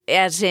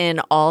as in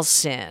all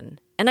sin.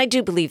 And I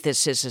do believe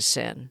this is a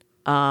sin.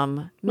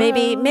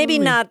 Maybe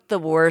not the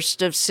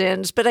worst of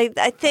sins, but I think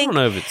I don't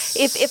know if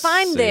it's if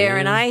I'm there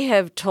and I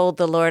have told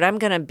the Lord, I'm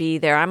going to be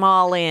there, I'm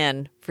all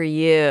in for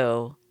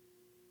you,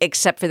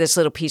 except for this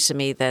little piece of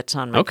me that's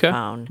on my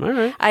phone. All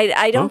right.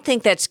 I don't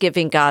think that's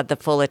giving God the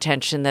full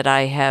attention that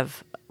I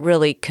have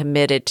really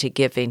committed to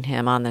giving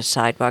him on the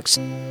sidewalks.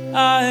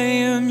 I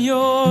am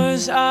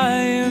yours, I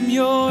am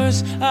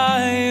yours,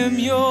 I am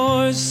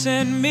yours,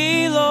 send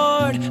me,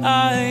 Lord.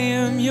 I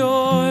am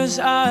yours,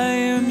 I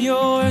am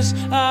yours,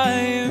 I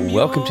am yours.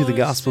 Welcome to the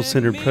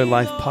Gospel-Centered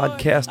Pro-Life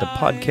Podcast, a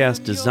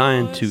podcast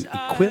designed to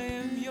equip,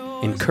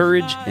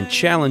 encourage, and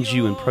challenge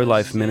you in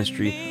pro-life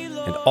ministry,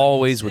 and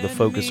always with a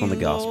focus on the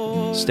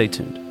gospel. Stay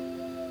tuned.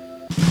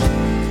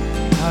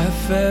 I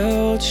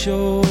felt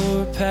your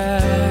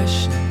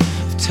passion,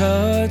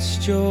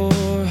 touched your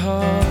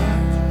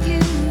heart.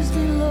 Use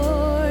me,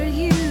 Lord,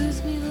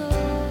 use me,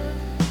 Lord.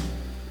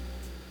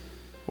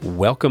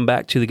 Welcome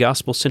back to the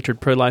Gospel-Centered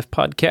Pro-Life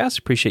Podcast.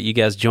 Appreciate you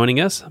guys joining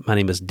us. My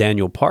name is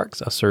Daniel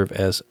Parks. I serve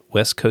as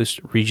West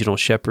Coast Regional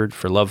Shepherd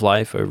for Love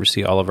Life,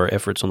 oversee all of our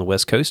efforts on the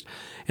West Coast,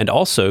 and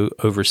also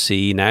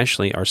oversee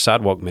nationally our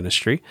sidewalk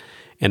ministry.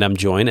 And I'm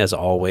joined, as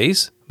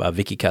always, by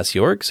Vicki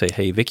Kasiorg. Say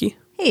hey, Vicki.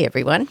 Hey,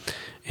 everyone.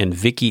 And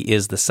Vicki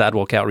is the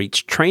Sidewalk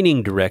Outreach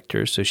Training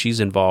Director, so she's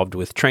involved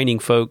with training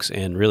folks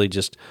and really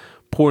just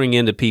pouring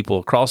into people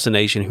across the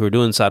nation who are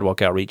doing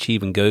sidewalk outreach. She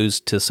even goes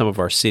to some of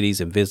our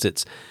cities and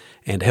visits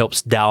and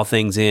helps dial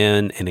things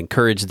in and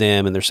encourage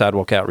them in their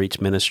sidewalk outreach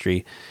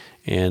ministry.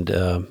 And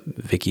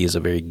Vicki is a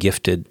very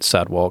gifted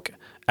sidewalk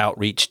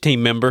outreach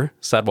team member,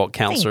 sidewalk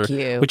counselor. Thank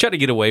you. We try to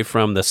get away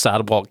from the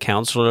sidewalk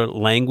counselor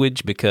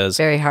language because...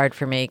 Very hard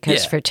for me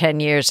because for 10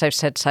 years I've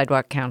said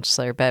sidewalk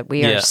counselor, but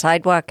we are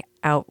sidewalk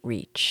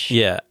outreach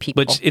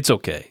people. But it's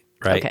okay,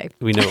 right? Okay.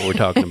 We know what we're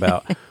talking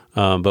about.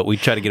 But we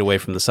try to get away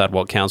from the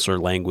sidewalk counselor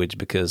language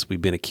because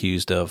we've been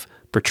accused of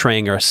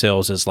portraying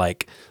ourselves as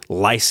like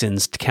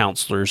licensed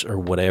counselors or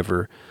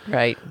whatever.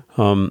 Right.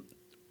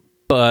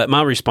 But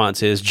my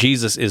response is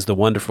Jesus is the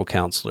wonderful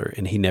counselor,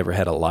 and he never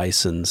had a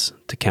license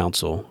to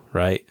counsel,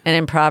 right? And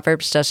in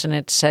Proverbs, doesn't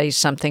it say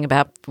something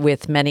about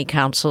with many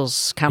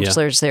counselors,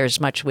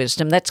 there's much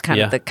wisdom? That's kind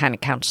of the kind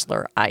of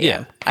counselor I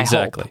am.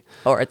 Exactly.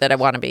 I hope, or that I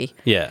want to be.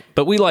 Yeah,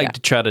 but we like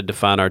to try to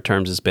define our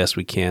terms as best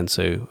we can,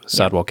 so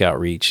sidewalk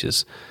outreach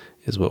is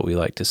what we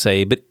like to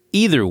say. But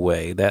either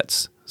way,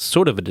 that's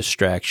sort of a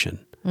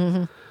distraction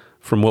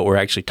from what we're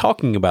actually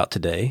talking about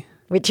today.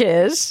 Which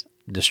is?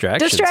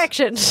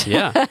 Distractions.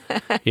 Yeah.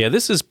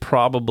 This is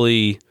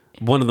probably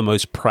one of the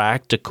most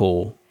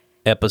practical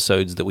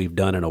episodes that we've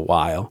done in a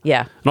while.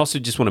 Yeah. And also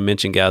just want to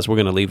mention, guys, we're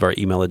going to leave our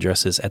email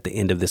addresses at the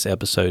end of this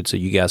episode so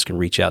you guys can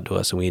reach out to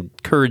us. And we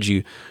encourage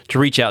you to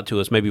reach out to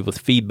us maybe with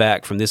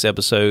feedback from this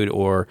episode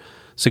or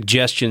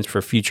suggestions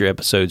for future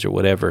episodes or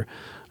whatever.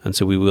 And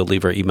so we will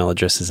leave our email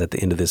addresses at the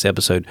end of this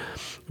episode.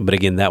 But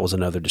again, that was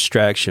another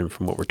distraction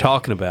from what we're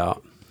talking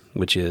about,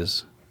 which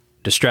is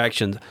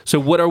distractions. So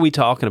what are we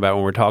talking about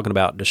when we're talking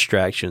about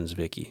distractions,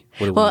 Vicki?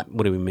 What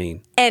do we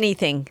mean?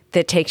 Anything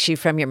that takes you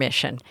from your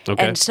mission.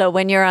 Okay. And so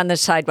when you're on the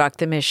sidewalk,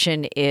 the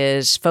mission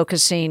is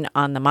focusing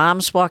on the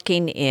moms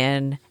walking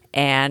in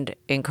and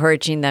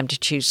encouraging them to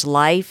choose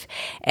life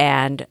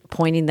and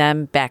pointing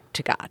them back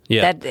to God.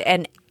 Yeah.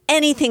 And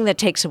anything that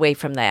takes away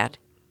from that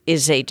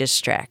is a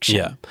distraction.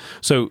 Yeah.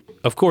 So,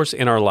 of course,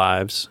 in our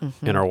lives,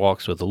 in our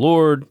walks with the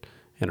Lord,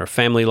 in our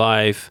family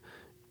life,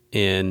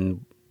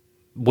 in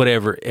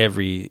whatever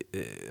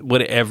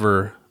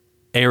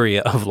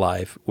area of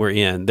life we're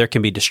in, there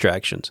can be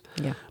distractions.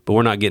 Yeah. But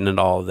we're not getting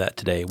into all of that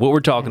today. What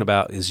we're talking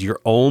about is you're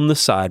on the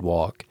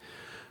sidewalk.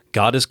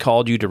 God has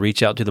called you to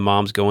reach out to the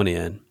moms going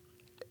in,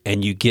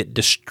 and you get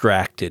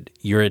distracted.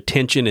 Your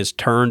attention is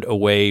turned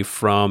away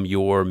from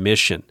your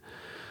mission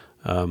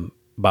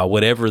by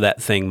whatever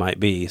that thing might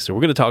be. So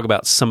we're going to talk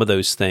about some of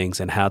those things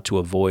and how to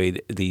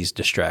avoid these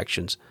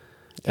distractions.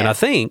 Yeah. And I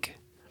think,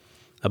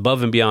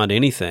 above and beyond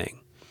anything,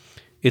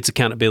 it's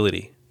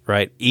accountability,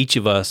 right? Each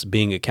of us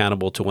being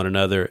accountable to one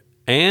another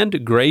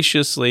and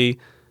graciously,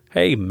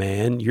 hey,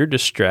 man, you're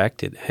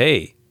distracted.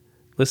 Hey,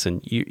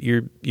 listen,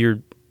 you're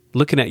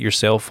looking at your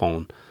cell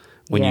phone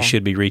when you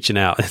should be reaching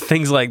out.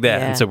 Things like that.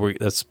 Yeah. And so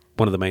that's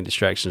one of the main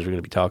distractions we're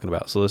going to be talking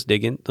about. So let's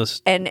dig in.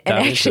 And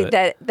actually,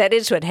 that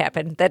is what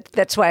happened.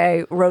 That's why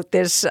I wrote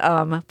this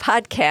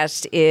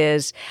podcast.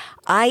 Is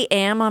I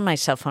am on my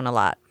cell phone a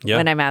lot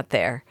when I'm out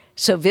there.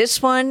 So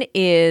this one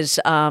is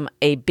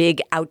a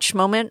big ouch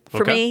moment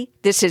for me.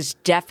 This is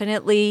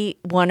definitely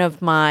one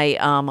of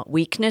my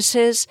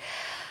weaknesses.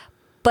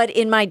 But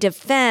in my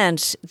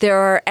defense, there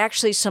are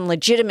actually some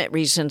legitimate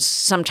reasons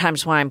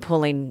sometimes why I'm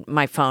pulling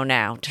my phone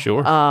out.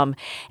 Sure.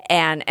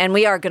 And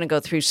we are going to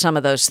go through some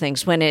of those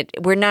things.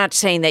 We're not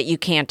saying that you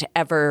can't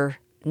ever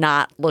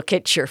not look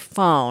at your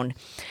phone.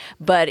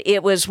 But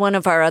it was one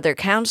of our other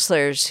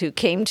counselors who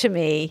came to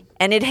me,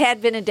 and it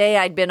had been a day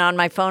I'd been on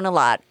my phone a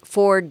lot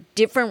for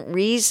different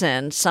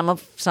reasons,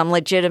 some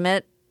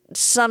legitimate,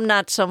 some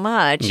not so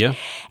much. Yeah.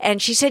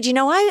 And she said,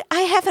 I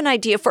have an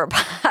idea for a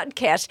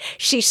podcast.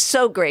 She's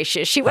so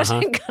gracious. She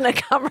wasn't going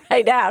to come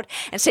right out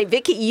and say,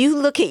 Vicki, you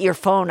look at your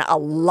phone a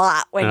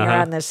lot when you're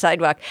on the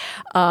sidewalk.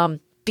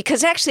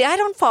 Because actually, I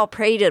don't fall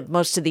prey to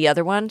most of the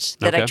other ones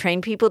that I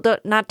train people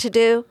not to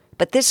do.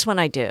 But this one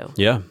I do.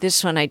 Yeah.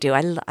 This one I do.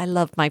 I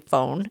love my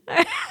phone.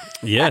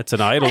 Yeah, it's an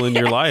idol in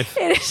your life.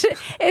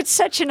 It's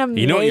such an amazing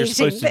You know what you're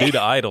supposed thing. to do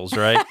to idols,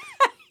 right?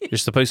 You're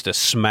supposed to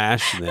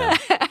smash them.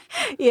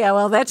 Yeah,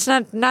 well, that's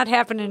not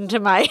happening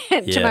to my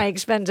my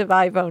expensive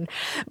iPhone.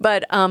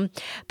 But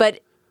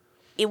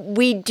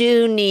we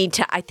do need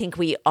to, I think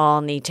we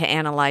all need to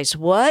analyze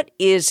what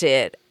is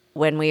it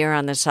when we are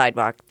on the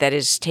sidewalk that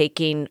is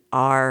taking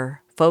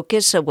our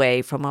focus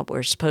away from what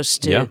we're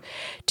supposed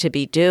to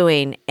be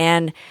doing.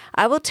 And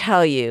I will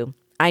tell you,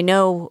 I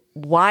know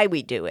why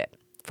we do it.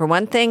 For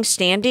one thing,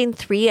 standing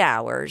 3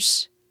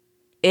 hours,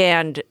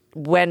 and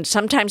when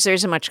sometimes there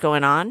isn't much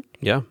going on,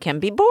 can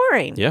be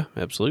boring. Yeah,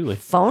 absolutely.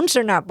 Phones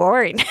are not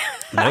boring.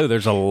 No,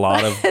 there's a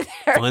lot of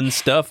fun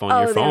stuff on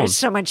your phone. There's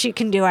so much you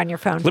can do on your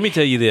phone. Let me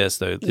tell you this,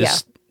 though.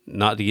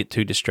 Not to get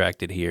too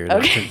distracted here,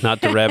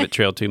 not to rabbit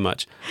trail too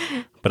much,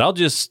 but I'll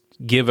just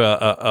give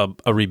a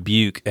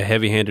rebuke, a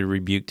heavy-handed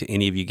rebuke to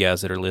any of you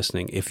guys that are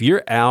listening. If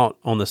you're out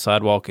on the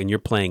sidewalk and you're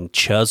playing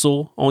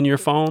Chuzzle on your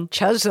phone.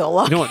 Chuzzle.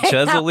 Okay. You know what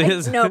Chuzzle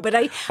is? No, but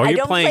I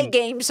don't play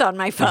games on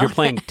my phone. If you're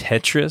playing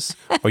Tetris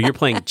or you're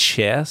playing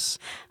chess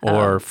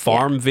or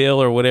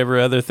Farmville or whatever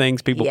other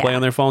things people play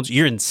on their phones,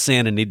 you're in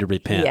sin and need to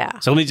repent. Yeah.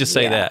 So let me just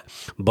say that.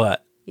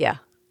 But yeah,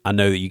 I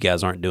know that you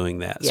guys aren't doing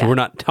that. So we're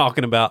not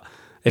talking about...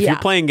 If you're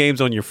playing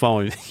games on your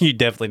phone, you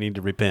definitely need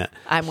to repent.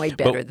 I'm way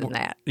better than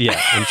that. Yeah,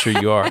 I'm sure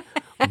you are.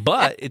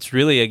 But it's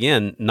really,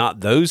 again, not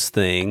those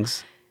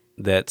things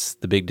that's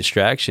the big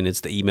distraction.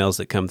 It's the emails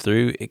that come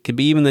through. It could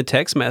be even the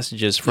text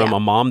messages from a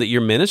mom that you're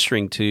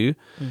ministering to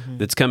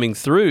that's coming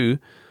through.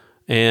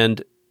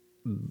 But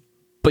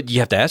you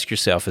have to ask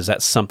yourself, is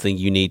that something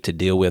you need to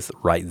deal with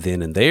right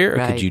then and there?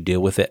 Or could you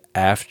deal with it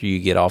after you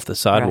get off the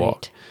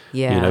sidewalk? Right.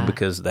 Yeah.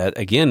 Because that,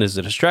 again, is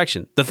a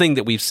distraction. The thing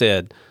that we've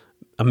said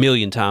a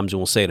million times, and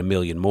we'll say it a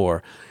million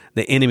more,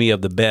 the enemy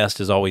of the best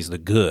is always the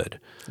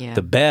good. Yeah.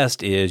 The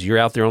best is you're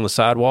out there on the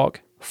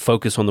sidewalk,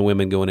 focus on the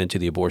women going into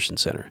the abortion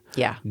center.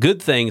 Yeah. Good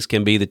things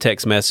can be the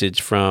text message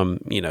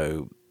from,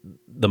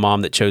 the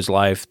mom that chose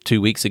life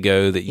 2 weeks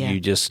ago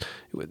that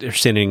they're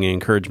sending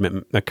an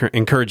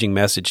encouraging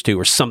message to,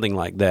 or something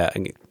like that.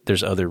 And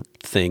there's other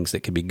things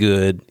that could be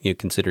good,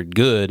 considered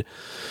good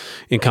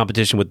in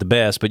competition with the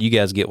best, but you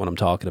guys get what I'm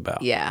talking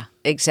about. Yeah,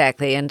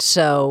 exactly. And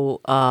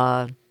so,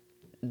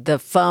 the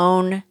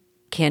phone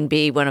can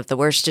be one of the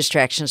worst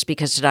distractions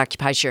because it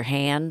occupies your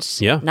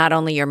hands. Yeah. Not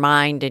only your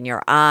mind and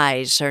your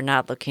eyes are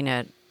not looking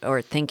at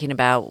or thinking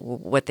about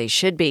what they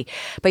should be,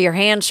 but your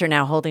hands are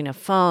now holding a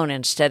phone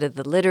instead of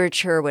the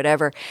literature or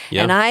whatever.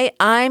 Yeah.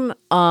 And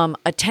I'm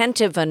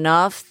attentive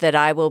enough that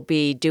I will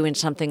be doing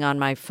something on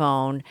my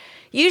phone.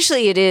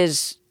 Usually it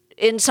is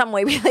in some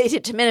way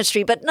related to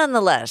ministry, but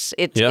nonetheless,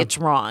 it's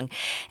wrong.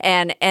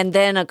 And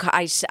then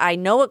I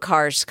know a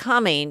car's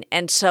coming,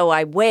 and so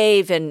I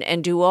wave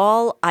and do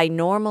all I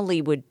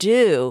normally would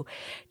do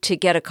to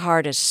get a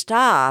car to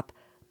stop.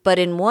 But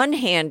in one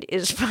hand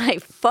is my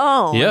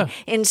phone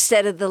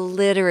instead of the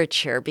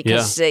literature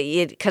because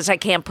I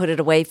can't put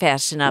it away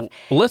fast enough.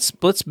 Well,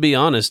 let's be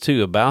honest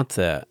too about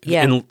that.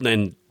 Yeah.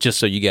 And just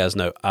so you guys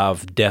know,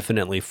 I've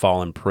definitely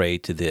fallen prey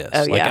to this.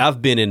 Oh,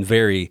 I've been in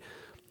very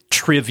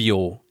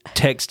trivial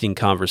texting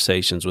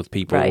conversations with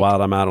people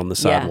while I'm out on the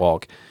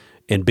sidewalk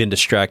and been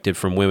distracted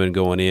from women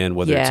going in,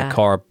 whether it's a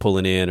car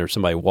pulling in or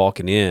somebody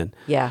walking in.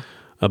 Yeah.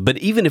 But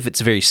even if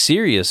it's very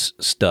serious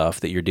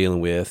stuff that you're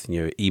dealing with,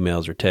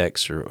 emails or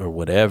texts or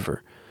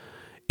whatever,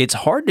 it's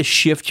hard to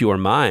shift your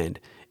mind.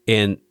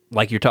 And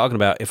like you're talking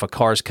about, if a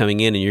car's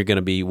coming in and you're going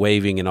to be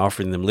waving and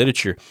offering them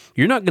literature,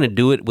 you're not going to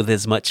do it with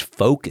as much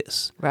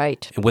focus.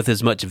 Right. And with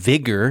as much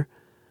vigor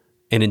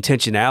and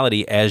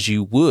intentionality as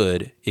you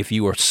would if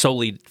you were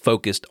solely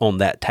focused on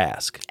that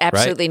task.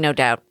 Absolutely, right? No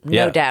doubt.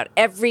 No doubt.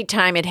 Every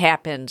time it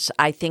happens,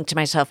 I think to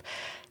myself,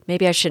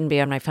 maybe I shouldn't be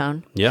on my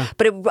phone. Yeah.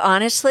 But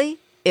honestly,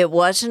 it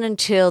wasn't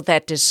until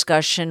that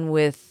discussion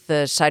with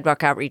the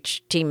sidewalk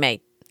outreach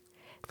teammate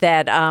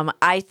that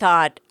I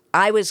thought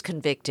I was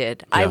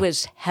convicted. Yeah. I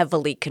was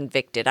heavily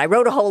convicted. I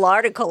wrote a whole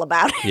article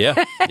about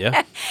it.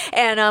 Yeah.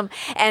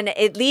 And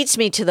it leads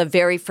me to the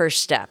very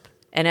first step.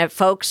 And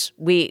folks,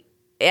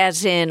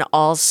 as in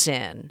all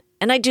sin,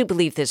 and I do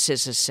believe this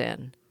is a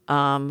sin.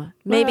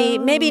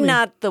 Maybe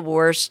not the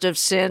worst of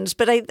sins,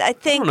 but I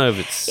think I don't know if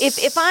it's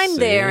if I'm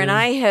there and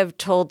I have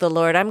told the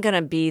Lord I'm going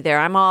to be there,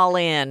 I'm all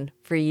in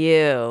for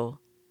you,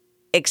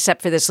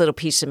 except for this little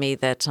piece of me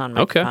that's on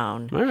my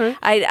phone. All right.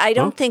 I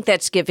don't think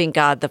that's giving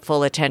God the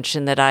full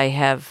attention that I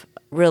have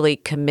really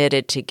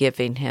committed to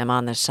giving him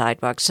on the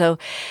sidewalk. So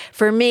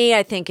for me,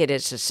 I think it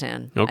is a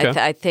sin.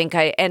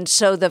 Okay. And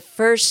so the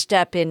first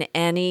step in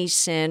any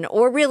sin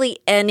or really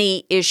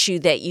any issue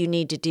that you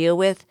need to deal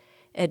with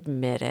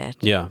admit it.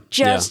 Yeah.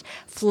 Just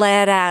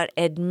flat out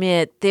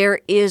admit there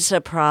is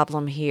a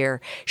problem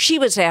here. She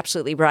was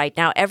absolutely right.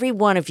 Now, every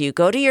one of you,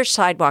 go to your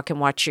sidewalk and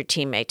watch your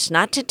teammates,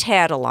 not to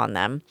tattle on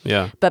them,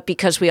 but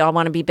because we all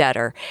want to be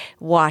better.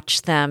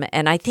 Watch them,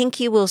 and I think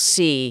you will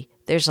see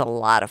there's a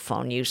lot of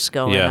phone use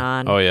going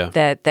on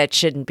that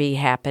shouldn't be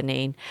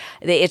happening.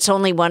 It's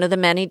only one of the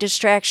many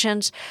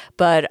distractions,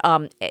 but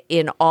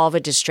in all the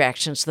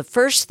distractions, the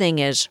first thing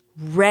is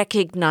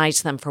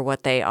recognize them for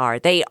what they are.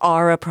 They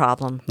are a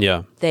problem.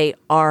 Yeah. They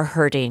are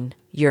hurting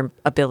your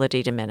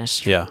ability to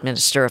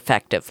minister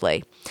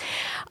effectively.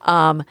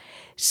 What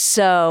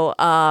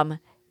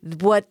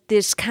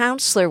this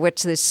counselor, what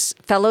this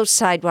fellow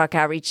sidewalk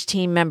outreach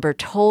team member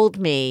told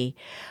me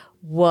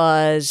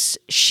was,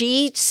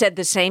 she said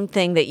the same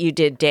thing that you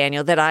did,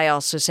 Daniel, that I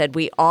also said.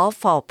 We all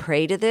fall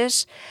prey to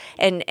this.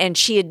 And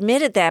she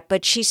admitted that,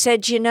 but she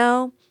said,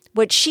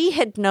 what she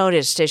had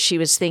noticed as she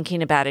was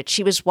thinking about it,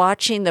 she was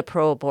watching the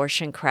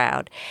pro-abortion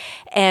crowd.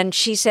 And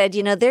she said,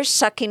 they're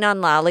sucking on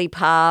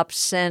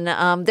lollipops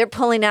and they're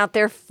pulling out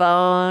their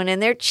phone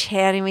and they're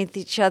chatting with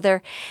each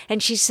other.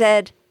 And she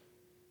said,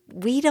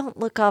 we don't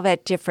look all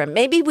that different.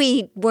 Maybe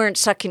we weren't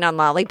sucking on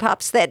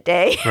lollipops that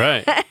day.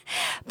 Right.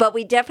 But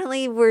we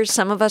definitely were.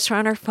 Some of us were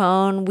on our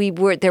phone.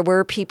 There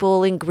were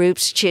people in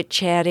groups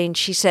chit-chatting.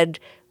 She said,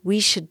 we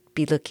should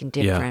be looking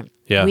different.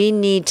 Yeah. We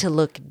need to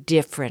look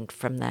different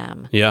from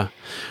them. Yeah.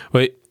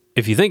 Well,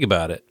 if you think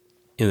about it,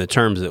 in the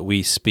terms that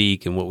we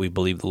speak and what we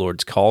believe the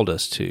Lord's called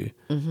us to,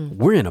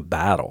 we're in a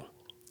battle.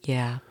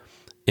 Yeah.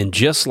 And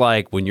just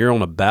like when you're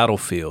on a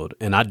battlefield,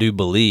 and I do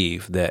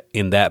believe that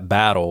in that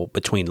battle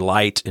between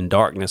light and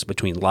darkness,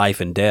 between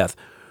life and death,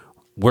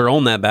 we're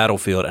on that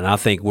battlefield, and I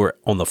think we're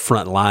on the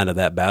front line of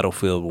that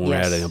battlefield when we're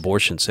at an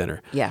abortion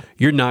center. Yeah.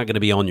 You're not going to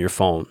be on your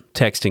phone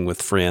texting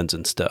with friends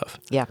and stuff.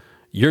 Yeah.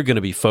 You're going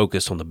to be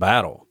focused on the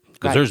battle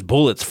because there's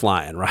bullets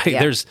flying, right?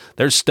 Yeah.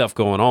 There's stuff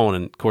going on,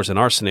 and of course, in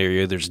our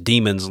scenario, there's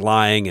demons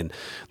lying, and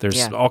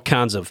there's all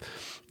kinds of,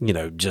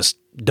 just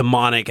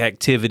demonic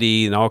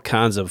activity and all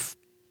kinds of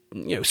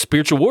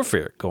spiritual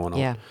warfare going on.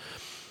 Yeah.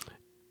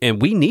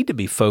 And we need to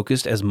be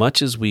focused as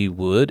much as we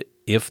would,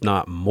 if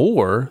not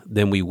more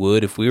than we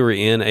would if we were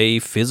in a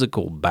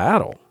physical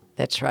battle.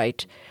 That's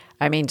right.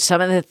 I mean,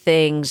 some of the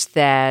things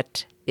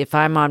that if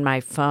I'm on my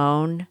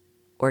phone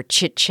or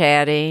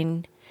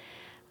chit-chatting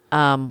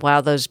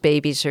while those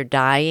babies are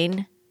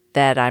dying,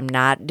 that I'm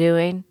not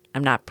doing,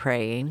 I'm not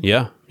praying.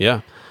 Yeah.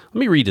 Let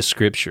me read a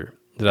scripture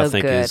that I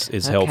think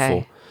is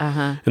helpful.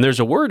 And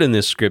there's a word in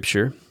this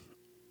scripture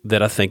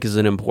that I think is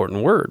an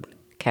important word.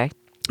 Okay.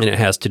 And it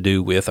has to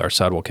do with our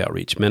sidewalk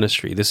outreach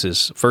ministry. This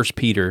is 1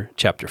 Peter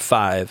chapter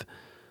 5,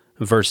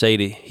 verse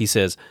 80. He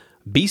says,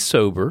 be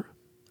sober,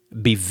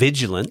 be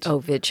vigilant. Oh,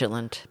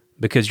 vigilant.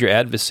 Because your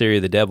adversary,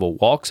 the devil,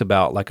 walks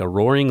about like a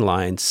roaring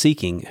lion,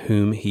 seeking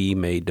whom he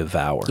may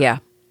devour. Yeah.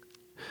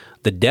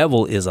 The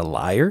devil is a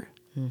liar.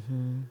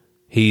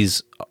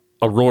 He's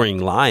a roaring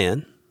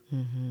lion,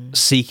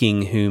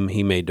 seeking whom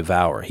he may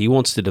devour. He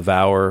wants to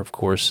devour, of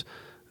course,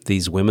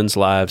 these women's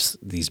lives,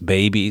 these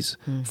babies,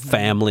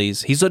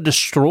 families. He's a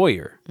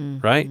destroyer,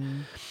 right?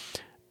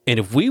 And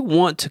if we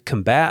want to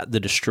combat the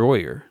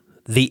destroyer,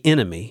 the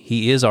enemy,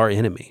 he is our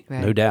enemy,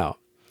 no doubt,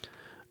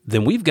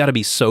 then we've got to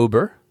be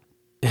sober.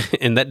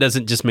 And that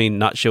doesn't just mean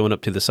not showing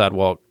up to the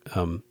sidewalk,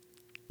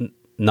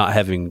 not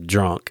having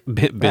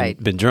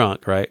been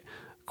drunk, right?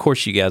 Of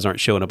course, you guys aren't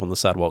showing up on the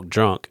sidewalk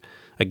drunk.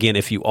 Again,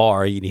 if you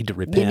are, you need to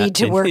repent. You need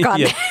to work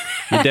on that.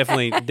 You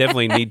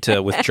definitely need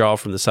to withdraw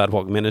from the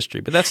sidewalk ministry.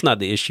 But that's not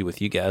the issue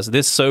with you guys.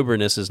 This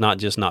soberness is not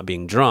just not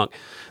being drunk.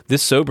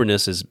 This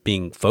soberness is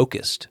being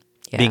focused,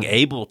 being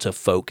able to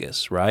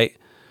focus, right?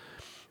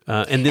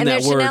 And then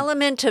there's an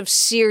element of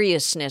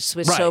seriousness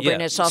with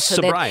soberness also.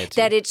 Sobriety.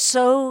 That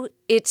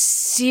it's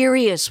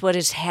serious what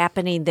is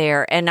happening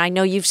there. And I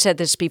know you've said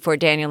this before,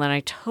 Daniel, and I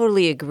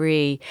totally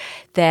agree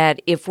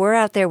that if we're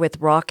out there with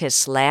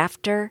raucous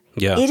laughter,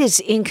 it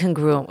is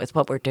incongruent with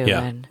what we're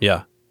doing.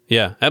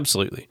 Yeah,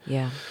 absolutely.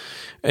 Yeah.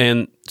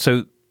 And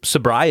so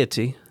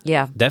sobriety,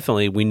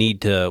 definitely we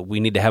need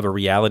to have a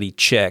reality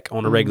check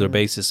on a regular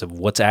basis of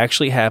what's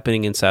actually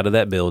happening inside of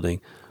that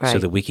building so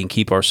that we can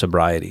keep our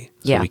sobriety,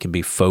 so we can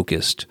be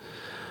focused.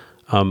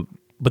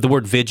 But the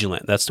word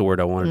vigilant, that's the word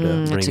I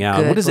wanted to bring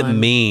out. What does it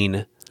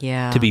mean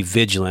to be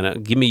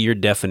vigilant? Give me your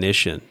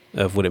definition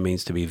of what it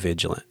means to be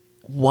vigilant.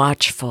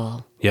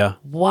 Watchful. Yeah.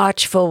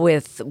 Watchful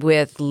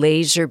with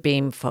laser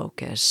beam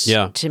focus.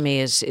 Yeah. To me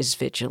is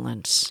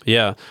vigilance.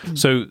 Yeah.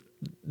 So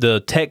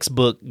the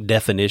textbook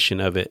definition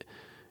of it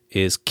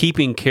is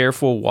keeping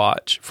careful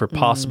watch for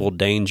possible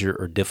danger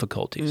or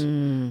difficulties.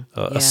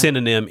 A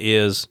synonym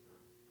is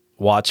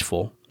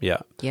watchful.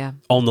 Yeah.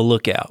 On the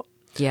lookout.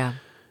 Yeah.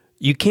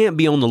 You can't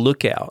be on the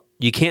lookout.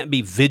 You can't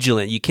be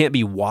vigilant. You can't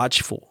be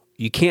watchful.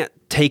 You can't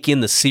take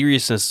in the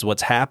seriousness of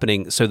what's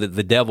happening so that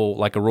the devil,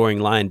 like a roaring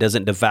lion,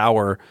 doesn't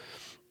devour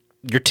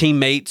your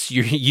teammates,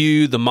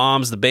 you, the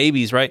moms, the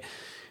babies, right?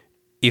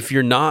 If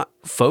you're not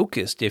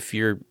focused, if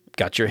you're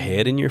got your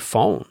head in your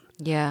phone,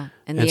 Yeah,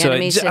 and the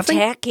enemy's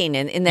attacking.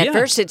 And in that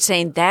verse, it's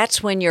saying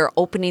that's when you're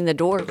opening the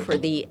door for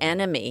the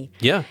enemy.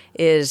 Yeah.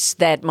 Is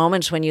that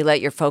moments when you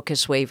let your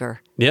focus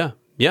waver. Yeah,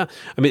 yeah.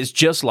 I mean, it's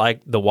just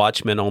like the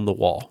watchman on the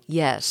wall.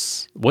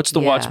 Yes. What's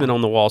the watchman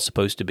on the wall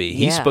supposed to be?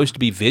 He's supposed to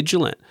be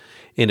vigilant.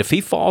 And if he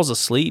falls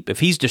asleep, if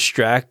he's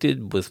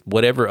distracted with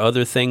whatever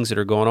other things that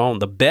are going on,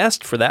 the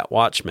best for that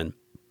watchman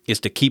is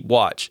to keep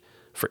watch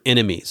for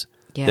enemies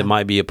that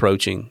might be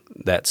approaching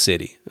that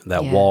city,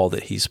 that wall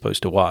that he's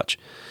supposed to watch.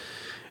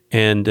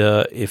 And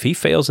if he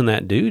fails in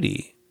that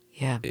duty,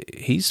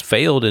 he's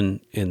failed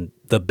in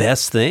the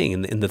best thing,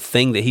 in the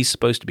thing that he's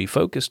supposed to be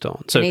focused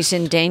on. So, and he's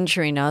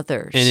endangering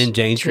others. And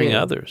endangering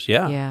others,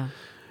 yeah.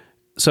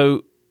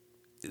 So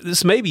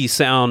this maybe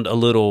sound a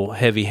little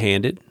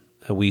heavy-handed.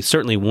 We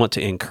certainly want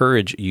to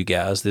encourage you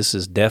guys. This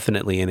is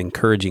definitely an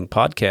encouraging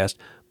podcast,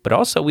 but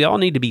also we all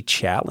need to be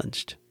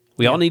challenged.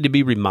 We all need to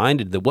be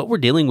reminded that what we're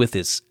dealing with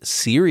is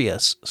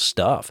serious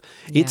stuff.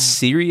 It's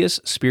serious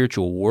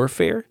spiritual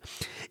warfare.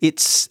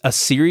 It's a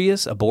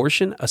serious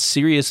abortion, a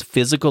serious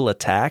physical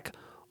attack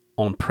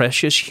on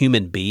precious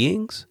human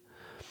beings.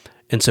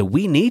 And so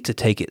we need to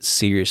take it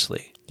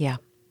seriously. Yeah.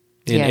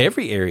 In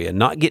every area,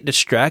 not get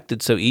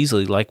distracted so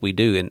easily like we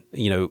do. And,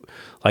 you know,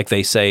 like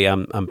they say,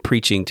 I'm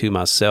preaching to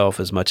myself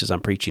as much as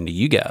I'm preaching to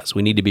you guys.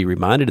 We need to be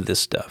reminded of this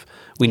stuff.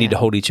 We need to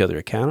hold each other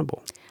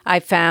accountable. I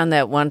found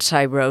that once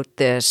I wrote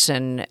this,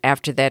 and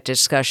after that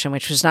discussion,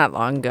 which was not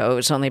long ago, it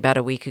was only about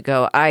a week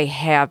ago, I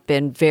have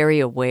been very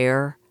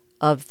aware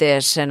of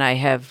this, and I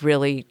have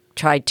really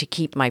tried to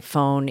keep my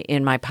phone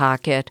in my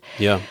pocket.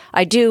 Yeah.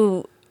 I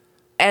do,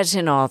 as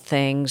in all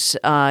things,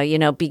 we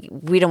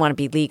don't want to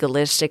be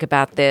legalistic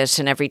about this,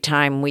 and every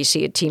time we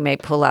see a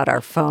teammate pull out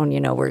our phone,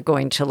 we're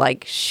going to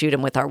like shoot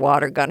him with our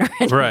water gun or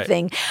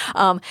anything.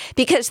 Right.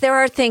 Because there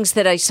are things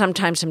that I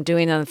sometimes am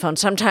doing on the phone.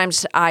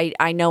 Sometimes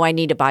I know I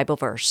need a Bible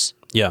verse.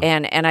 Yeah.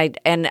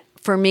 And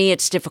for me,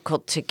 it's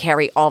difficult to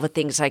carry all the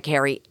things I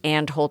carry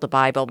and hold a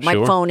Bible. My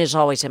phone is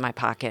always in my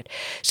pocket.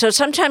 So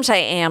sometimes I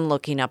am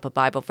looking up a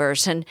Bible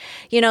verse. And,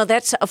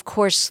 that's, of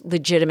course,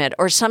 legitimate.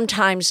 Or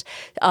sometimes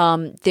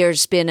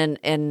there's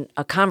been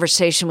a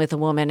conversation with a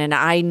woman, and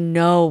I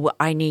know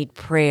I need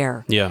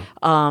prayer. Yeah.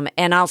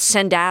 And I'll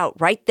send out,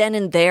 right then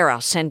and there,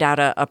 I'll send out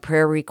a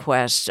prayer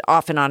request,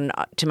 often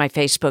to my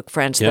Facebook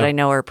friends that I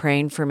know are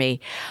praying for me.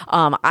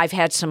 I've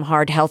had some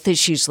hard health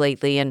issues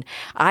lately, and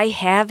I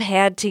have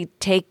had to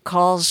take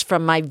calls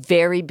from my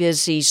very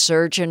busy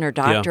surgeon or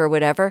doctor or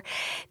whatever.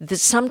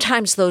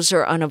 Sometimes those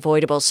are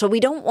unavoidable. So we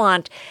don't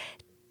want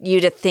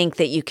you to think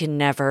that you can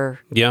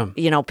never,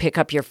 pick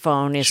up your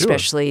phone,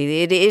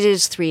 especially. It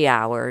is 3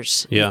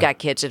 hours. Yeah. You've got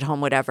kids at home,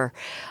 whatever.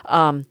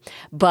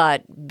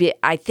 But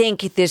I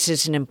think this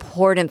is an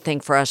important thing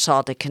for us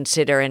all to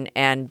consider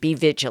and be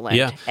vigilant.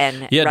 Yeah,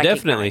 and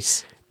definitely.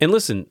 And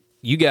listen,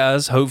 you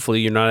guys,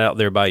 hopefully you're not out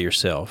there by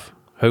yourself.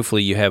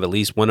 Hopefully you have at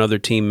least one other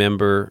team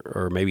member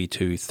or maybe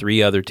 2,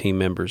 3 other team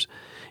members.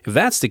 If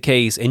that's the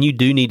case and you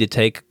do need to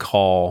take a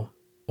call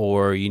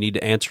or you need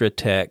to answer a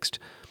text,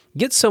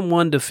 get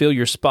someone to fill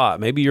your spot.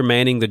 Maybe you're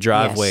manning the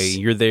driveway. Yes.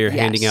 You're there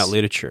handing out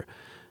literature.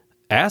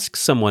 Ask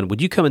someone,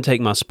 would you come and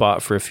take my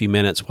spot for a few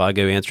minutes while I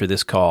go answer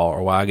this call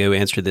or while I go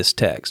answer this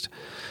text?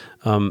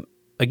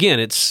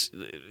 Again, it's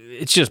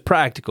just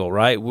practical,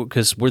 right?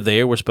 Because we're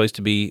there, we're supposed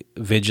to be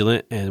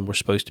vigilant, and we're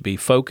supposed to be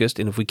focused.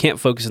 And if we can't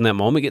focus in that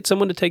moment, get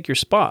someone to take your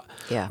spot,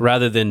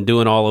 rather than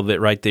doing all of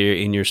it right there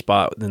in your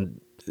spot and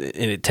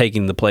it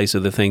taking the place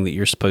of the thing that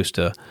you're supposed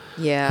to,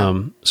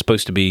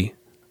 be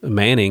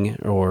manning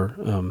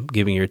or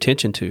giving your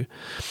attention to.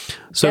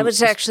 So that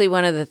was actually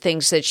one of the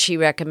things that she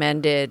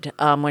recommended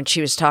when she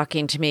was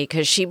talking to me,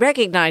 because she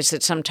recognized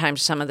that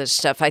sometimes some of this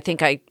stuff, I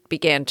think I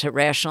began to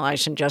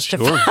rationalize and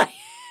justify. Sure.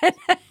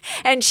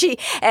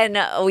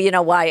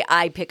 Why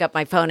I pick up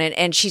my phone.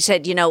 And she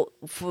said,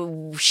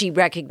 she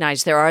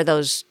recognized there are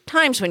those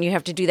times when you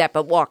have to do that,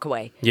 but walk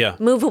away. Yeah.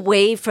 Move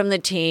away from the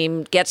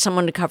team, get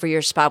someone to cover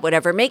your spot,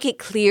 whatever. Make it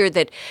clear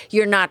that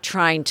you're not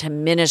trying to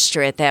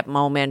minister at that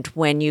moment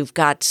when you've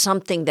got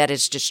something that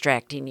is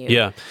distracting you.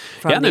 Yeah.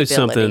 I know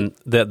something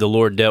that the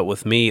Lord dealt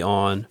with me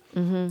on.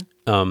 Mm-hmm.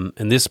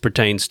 And this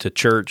pertains to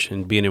church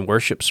and being in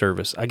worship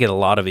service. I get a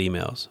lot of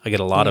emails. I get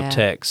a lot of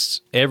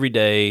texts every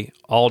day,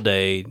 all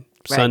day,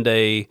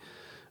 Sunday,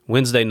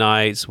 Wednesday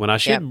nights, when I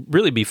should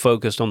really be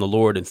focused on the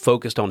Lord and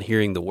focused on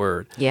hearing the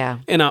word. Yeah.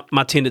 And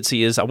my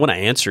tendency is I want to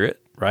answer it,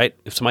 right?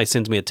 If somebody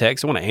sends me a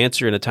text, I want to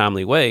answer in a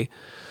timely way.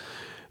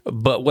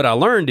 But what I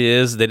learned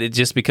is that it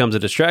just becomes a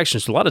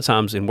distraction. So a lot of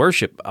times in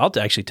worship, I'll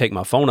actually take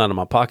my phone out of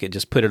my pocket,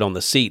 just put it on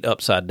the seat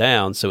upside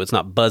down so it's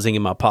not buzzing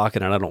in my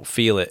pocket and I don't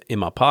feel it in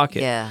my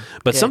pocket. Yeah,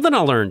 but something I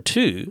learned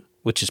too,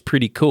 which is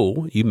pretty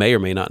cool, you may or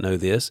may not know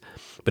this,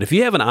 but if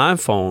you have an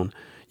iPhone,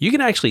 you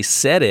can actually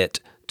set it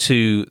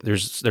to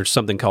there's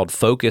something called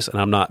focus, and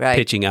I'm not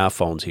pitching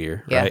iPhones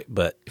here, right?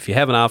 But if you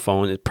have an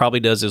iPhone, it probably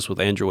does this with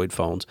Android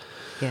phones.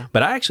 Yeah.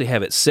 But I actually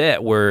have it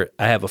set where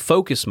I have a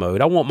focus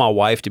mode. I want my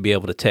wife to be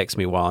able to text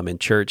me while I'm in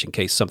church in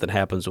case something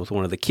happens with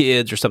one of the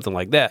kids or something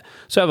like that.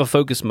 So I have a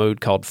focus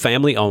mode called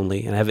family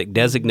only, and I have it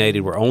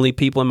designated where only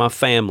people in my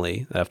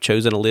family, I've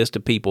chosen a list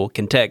of people,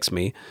 can text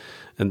me,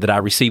 and that I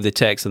receive the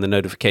text and the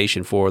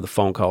notification for the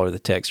phone call or the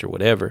text or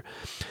whatever.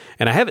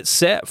 And I have it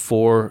set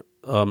for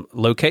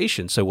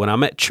location. So when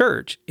I'm at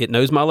church, it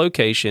knows my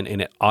location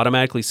and it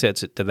automatically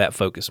sets it to that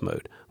focus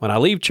mode. When I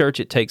leave church,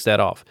 it takes that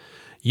off.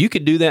 You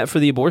could do that for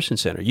the abortion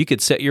center. You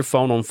could set your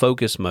phone on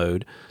focus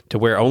mode to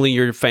where only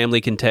your family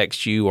can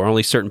text you or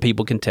only certain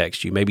people can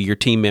text you. Maybe your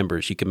team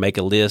members. You can make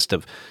a list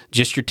of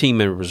just your team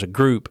members, a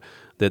group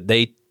that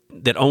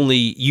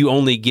you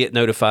only get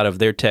notified of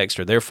their text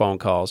or their phone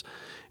calls.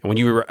 And when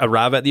you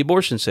arrive at the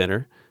abortion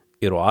center,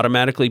 it'll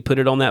automatically put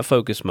it on that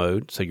focus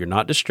mode so you're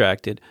not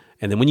distracted.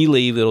 And then when you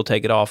leave, it'll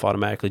take it off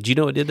automatically. Did you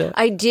know it did that?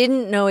 I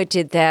didn't know it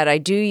did that. I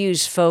do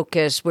use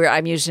Focus where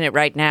I'm using it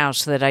right now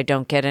so that I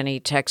don't get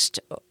any text,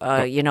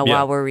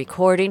 while we're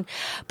recording.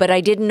 But I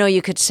didn't know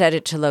you could set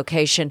it to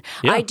location.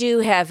 Yeah. I do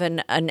have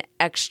an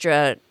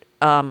extra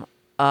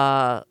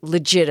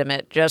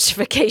legitimate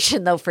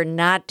justification, though, for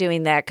not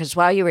doing that. Because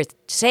while you were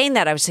saying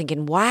that, I was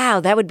thinking, wow,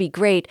 that would be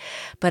great.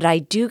 But I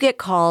do get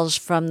calls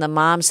from the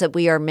moms that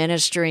we are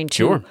ministering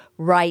to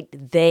right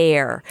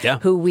there,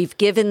 who we've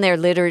given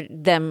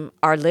them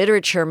our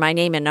literature. My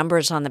name and number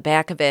is on the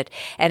back of it.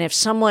 And if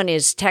someone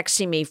is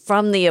texting me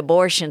from the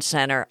abortion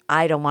center,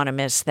 I don't want to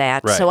miss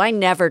that. Right. So I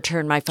never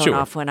turn my phone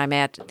off when I'm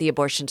at the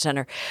abortion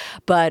center.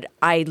 But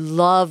I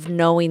love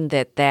knowing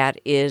that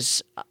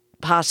is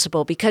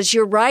possible, because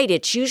you're right,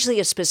 it's usually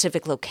a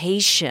specific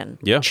location,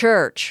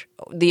 church,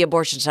 the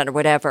abortion center,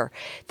 whatever,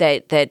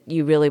 that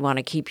you really want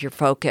to keep your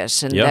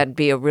focus, and that'd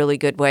be a really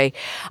good way.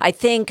 I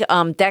think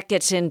that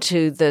gets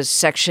into the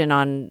section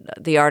on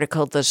the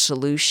article, The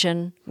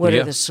Solution. What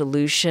are the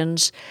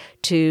solutions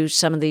to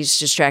some of these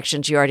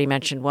distractions? You already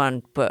mentioned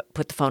one, but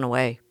put the phone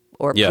away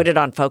or put it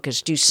on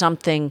focus. Do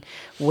something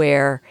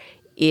where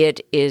it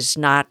is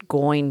not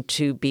going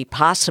to be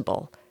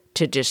possible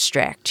to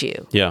distract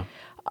you. Yeah.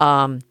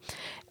 I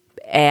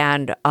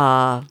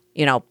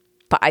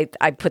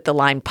put the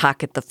line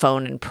pocket the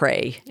phone and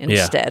pray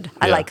instead.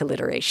 I like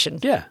alliteration.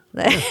 Yeah.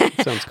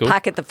 Sounds cool.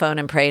 Pocket the phone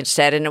and pray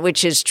instead, and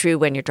which is true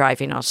when you're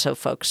driving also,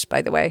 folks,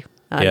 by the way.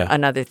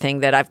 Another thing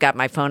that I've got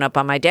my phone up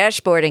on my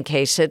dashboard in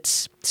case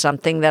it's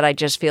something that I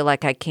just feel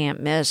like I can't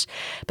miss.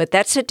 But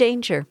that's a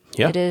danger.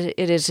 Yeah. It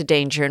is a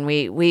danger.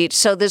 And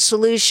so the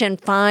solution,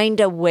 find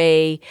a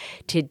way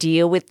to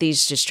deal with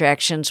these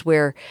distractions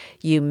where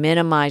you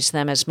minimize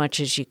them as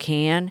much as you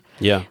can.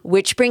 Yeah.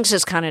 Which brings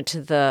us kind of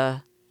to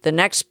the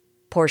next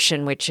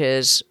portion, which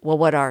is, well,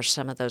 what are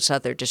some of those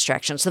other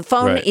distractions? The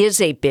phone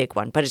is a big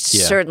one, but it's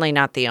certainly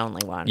not the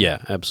only one. Yeah,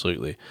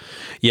 absolutely.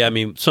 Yeah, I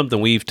mean,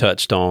 something we've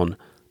touched on,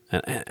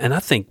 and I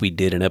think we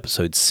did an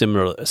episode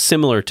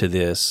similar to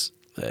this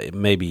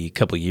maybe a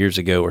couple of years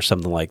ago or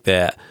something like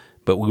that,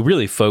 but we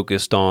really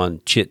focused on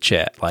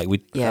chit-chat. I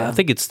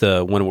think it's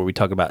the one where we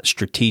talk about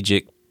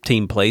strategic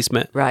team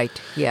placement. Right,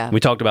 yeah. We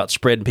talked about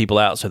spreading people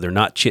out so they're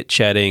not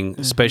chit-chatting,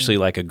 especially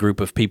like a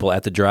group of people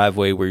at the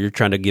driveway where you're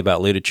trying to give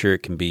out literature.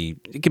 It can be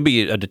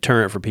a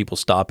deterrent for people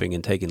stopping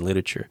and taking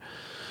literature.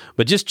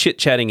 But just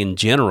chit-chatting in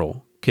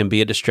general can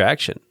be a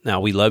distraction. Now,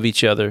 we love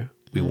each other.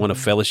 We want to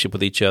fellowship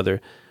with each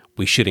other.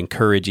 We should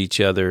encourage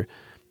each other.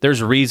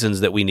 There's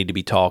reasons that we need to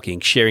be talking,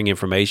 sharing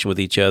information with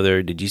each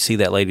other. Did you see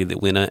that lady that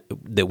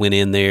went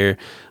in there?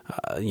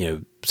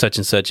 Such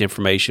and such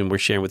information we're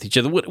sharing with each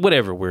other.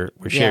 Whatever we're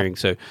sharing.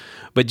 So,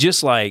 but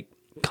just like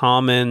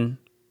common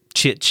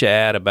chit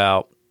chat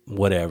about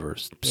whatever,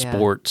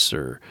 sports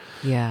or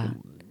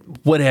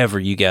whatever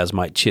you guys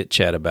might chit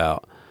chat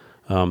about.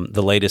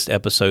 The latest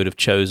episode of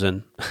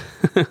Chosen,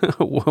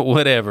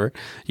 whatever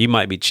you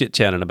might be chit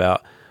chatting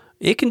about.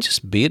 It can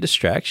just be a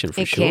distraction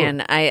for sure. It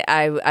can.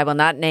 I will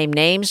not name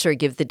names or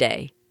give the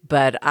day,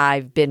 but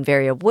I've been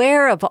very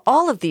aware of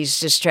all of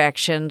these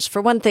distractions.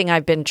 For one thing,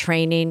 I've been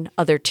training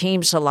other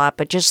teams a lot,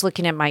 but just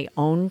looking at my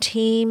own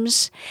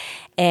teams,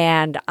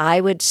 and I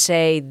would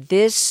say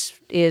this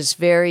is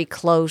very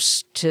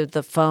close to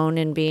the phone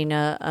and being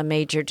a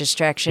major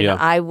distraction. Yeah.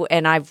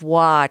 I've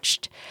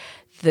watched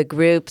the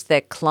group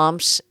that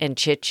clumps and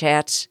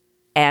chit-chats,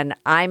 and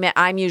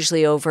I'm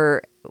usually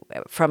over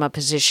from a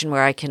position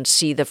where I can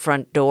see the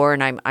front door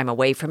and I'm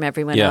away from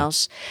everyone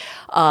else.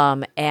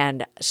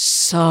 And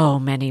so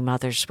many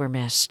mothers were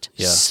missed.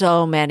 Yeah.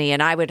 So many.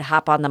 And I would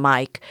hop on the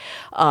mic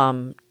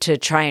to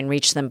try and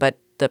reach them. But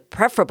the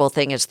preferable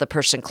thing is the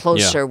person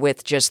closer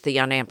with just the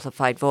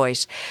unamplified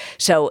voice.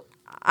 So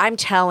I'm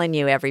telling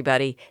you,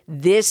 everybody,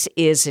 this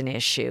is an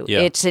issue. Yeah.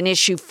 It's an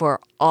issue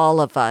for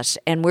all of us,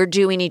 and we're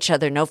doing each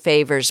other no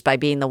favors by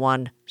being the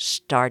one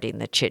starting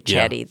the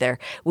chit-chat either.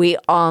 We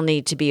all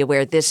need to be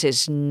aware this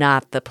is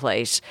not the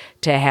place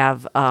to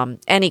have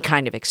any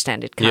kind of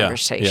extended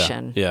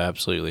conversation. Yeah,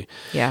 absolutely.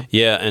 Yeah.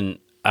 Yeah, and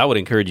I would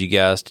encourage you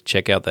guys to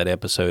check out that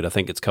episode. I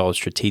think it's called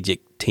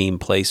Strategic Team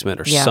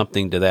Placement or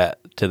something to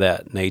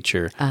that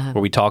nature,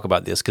 where we talk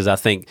about this, because I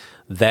think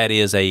that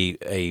is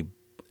a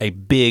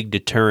big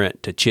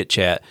deterrent to chit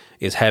chat,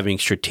 is having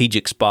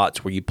strategic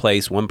spots where you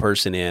place one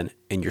person in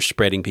and you're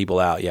spreading people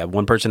out. You have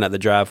one person at the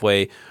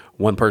driveway,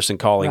 one person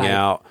calling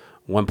out,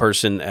 one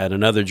person at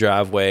another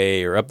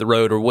driveway or up the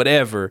road or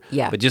whatever.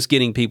 Yeah. But just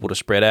getting people to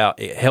spread out,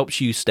 it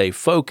helps you stay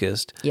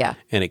focused. Yeah.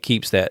 And it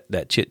keeps that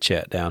chit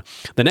chat down.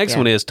 The next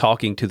one is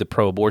talking to the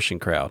pro-abortion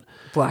crowd.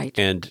 Right.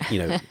 And,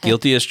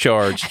 guilty as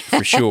charged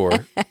for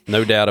sure.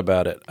 No doubt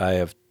about it.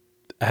 I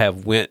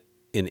have went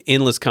in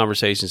endless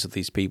conversations with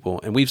these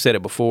people, and we've said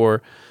it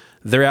before,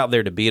 they're out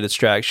there to be a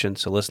distraction,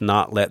 so let's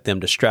not let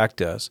them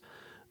distract us.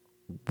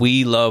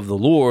 We love the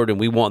Lord, and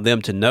we want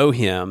them to know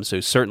Him, so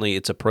certainly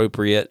it's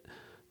appropriate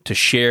to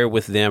share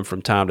with them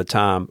from time to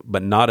time,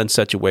 but not in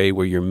such a way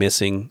where you're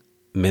missing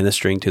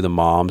ministering to the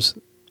moms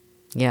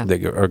that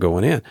are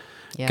going in.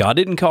 Yeah. God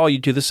didn't call you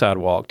to the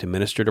sidewalk to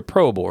minister to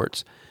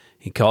pro-aborts.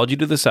 He called you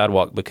to the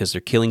sidewalk because they're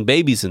killing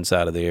babies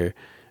inside of there,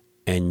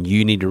 and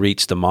you need to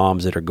reach the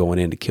moms that are going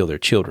in to kill their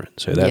children.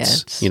 So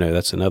that's,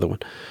 that's another one.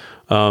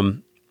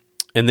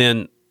 And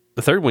then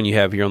the third one you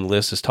have here on the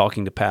list is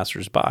talking to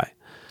passersby.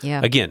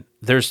 Yeah. Again,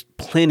 there's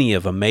plenty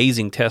of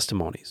amazing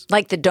testimonies.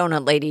 Like the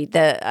donut lady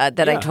that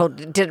I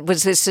told,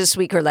 was this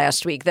week or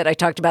last week that I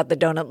talked about the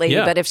donut lady?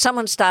 Yeah. But if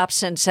someone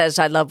stops and says,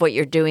 I love what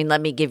you're doing,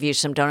 let me give you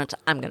some donuts,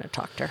 I'm going to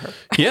talk to her.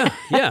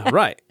 Yeah,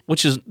 right.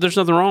 There's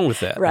nothing wrong with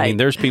that. Right. I mean,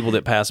 there's people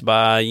that pass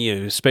by,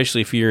 especially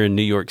if you're in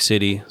New York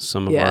City.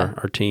 Some of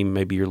our team,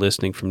 maybe you're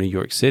listening from New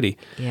York City.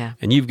 Yeah.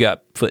 And you've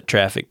got foot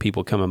traffic,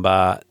 people coming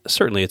by.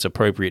 Certainly it's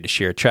appropriate to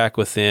share a track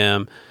with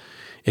them.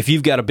 If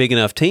you've got a big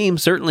enough team,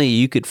 certainly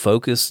you could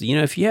focus,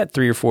 if you had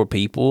 3 or 4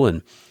 people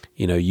and,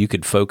 you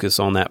could focus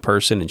on that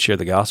person and share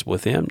the gospel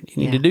with them,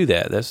 you need to do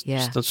that.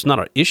 That's not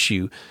an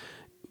issue.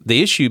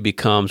 The issue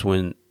becomes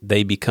when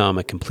they become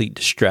a complete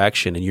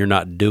distraction and you're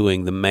not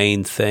doing the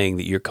main thing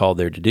that you're called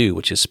there to do,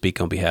 which is speak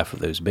on behalf of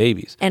those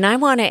babies. And I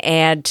want to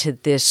add to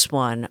this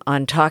one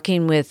on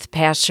talking with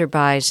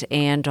passerbys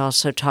and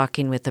also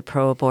talking with the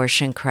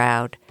pro-abortion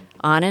crowd.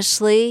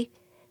 Honestly,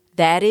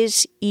 that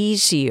is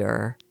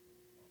easier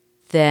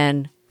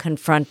than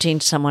confronting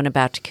someone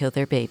about to kill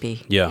their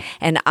baby. Yeah.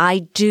 And I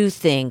do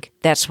think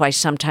that's why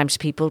sometimes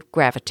people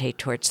gravitate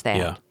towards that.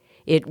 Yeah.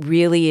 It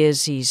really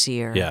is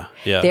easier. Yeah.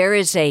 Yeah. There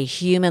is a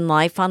human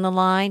life on the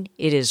line.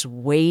 It is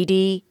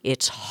weighty.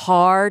 It's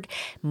hard.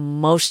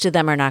 Most of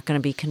them are not going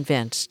to be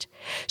convinced.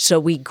 So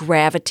we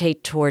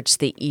gravitate towards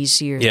the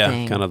easier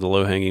thing. Yeah, kind of the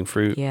low-hanging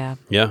fruit. Yeah.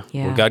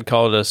 Well, God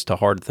called us to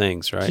hard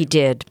things, right? He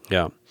did.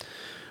 Yeah.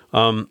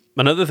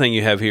 Another thing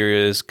you have here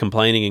is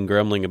complaining and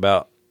grumbling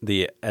about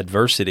the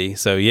adversity.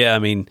 So,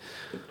 and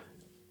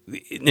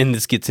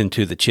this gets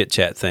into the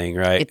chit-chat thing,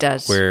 right? It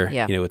does. Where,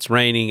 it's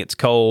raining, it's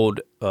cold,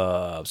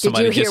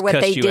 somebody did you hear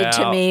what they did out.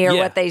 To me or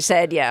what they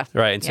said? Yeah.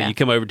 Right. And so you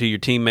come over to your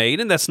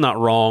teammate, and that's not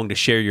wrong to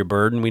share your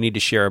burden. We need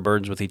to share our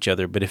burdens with each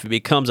other. But if it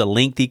becomes a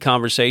lengthy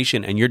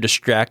conversation and you're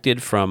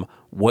distracted from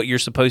what you're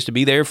supposed to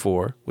be there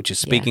for, which is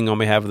speaking on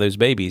behalf of those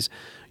babies,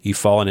 you've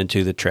fallen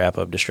into the trap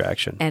of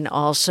distraction. And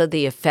also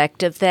the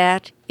effect of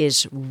that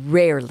is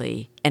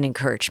rarely an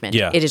encouragement.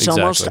 Yeah, it is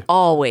almost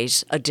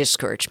always a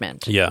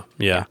discouragement.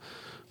 Yeah.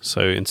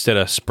 So instead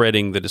of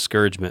spreading the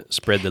discouragement,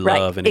 spread the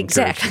love and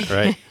encouragement,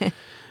 right?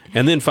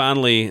 And then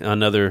finally,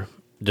 another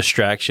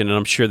distraction, and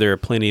I'm sure there are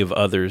plenty of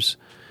others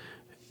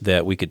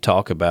that we could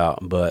talk about,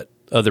 but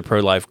other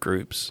pro-life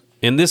groups.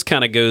 And this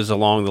kind of goes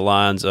along the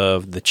lines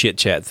of the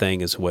chit-chat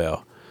thing as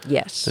well.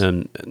 Yes.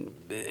 And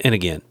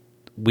again,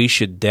 we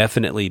should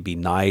definitely be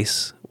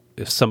nice.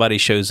 If somebody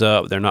shows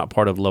up, they're not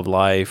part of Love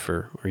Life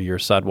or your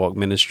sidewalk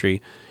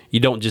ministry, you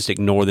don't just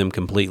ignore them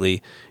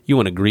completely. You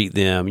want to greet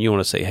them. You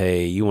want to say,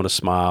 hey, you want to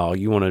smile.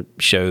 You want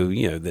to show,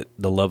 the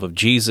love of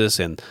Jesus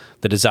and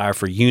the desire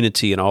for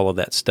unity and all of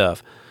that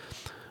stuff.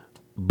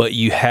 But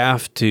you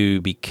have to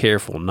be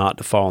careful not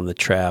to fall in the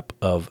trap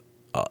of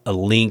a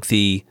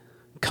lengthy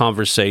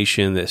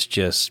conversation that's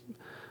just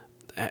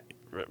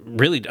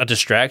really a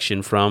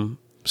distraction from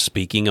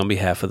speaking on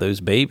behalf of those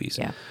babies.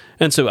 Yeah.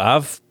 And so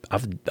I've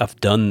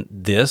done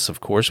this, of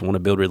course. I want to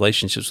build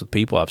relationships with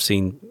people. I've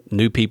seen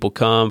new people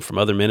come from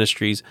other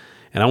ministries,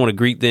 and I want to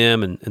greet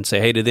them and say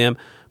hey to them.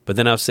 But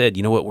then I've said,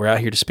 you know what, we're out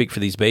here to speak for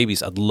these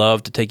babies. I'd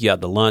love to take you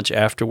out to lunch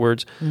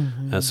afterwards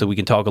so we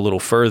can talk a little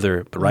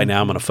further. But right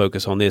now I'm going to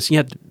focus on this. You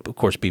have to, of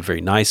course, be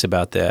very nice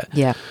about that.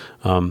 Yeah.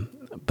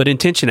 But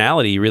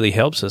intentionality really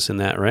helps us in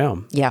that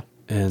realm. Yeah.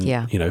 And,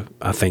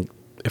 I think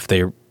if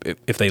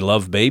they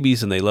love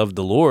babies and they love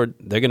the Lord,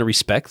 they're going to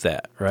respect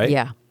that, right?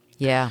 Yeah.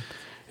 Yeah.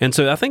 And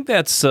so I think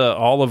that's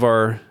all of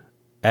our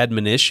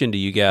admonition to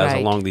you guys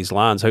along these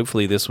lines.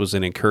 Hopefully this was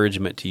an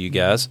encouragement to you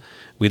guys.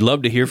 We'd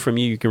love to hear from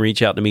you. You can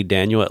reach out to me,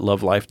 Daniel, at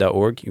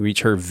lovelife.org. You can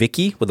reach her,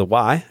 Vicky, with a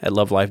Y, at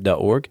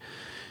lovelife.org.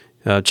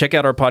 Check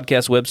out our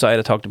podcast website.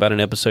 I talked about an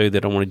episode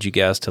that I wanted you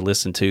guys to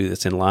listen to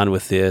that's in line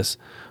with this.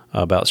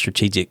 about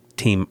strategic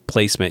team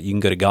placement, you can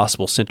go to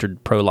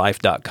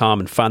gospelcenteredprolife.com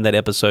and find that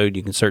episode.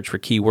 You can search for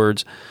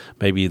keywords,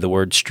 maybe the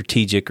word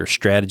strategic or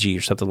strategy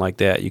or something like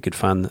that. You could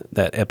find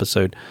that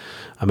episode.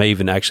 I may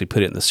even actually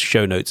put it in the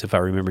show notes if I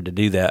remember to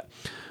do that.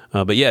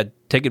 But yeah,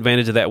 take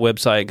advantage of that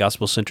website,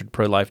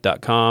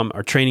 gospelcenteredprolife.com,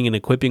 our training and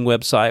equipping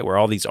website, where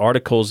all these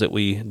articles that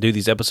we do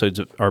these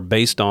episodes are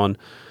based on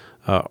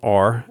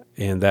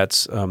and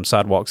that's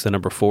sidewalks,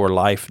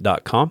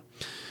 4life.com.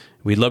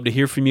 We'd love to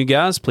hear from you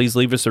guys. Please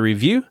leave us a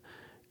review.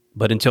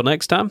 But until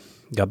next time,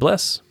 God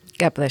bless.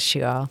 God bless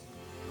you all.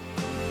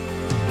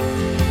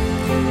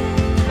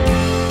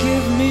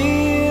 Give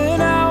me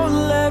an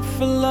outlet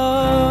for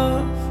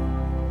love.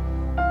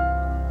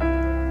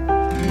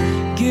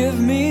 Give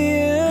me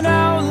an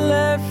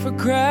outlet for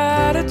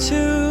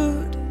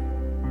gratitude.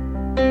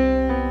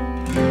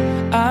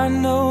 I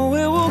know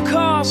it will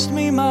cost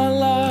me my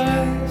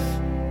life,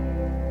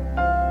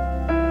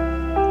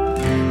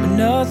 but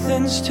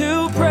nothing's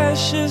too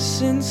precious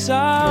since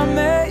I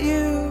met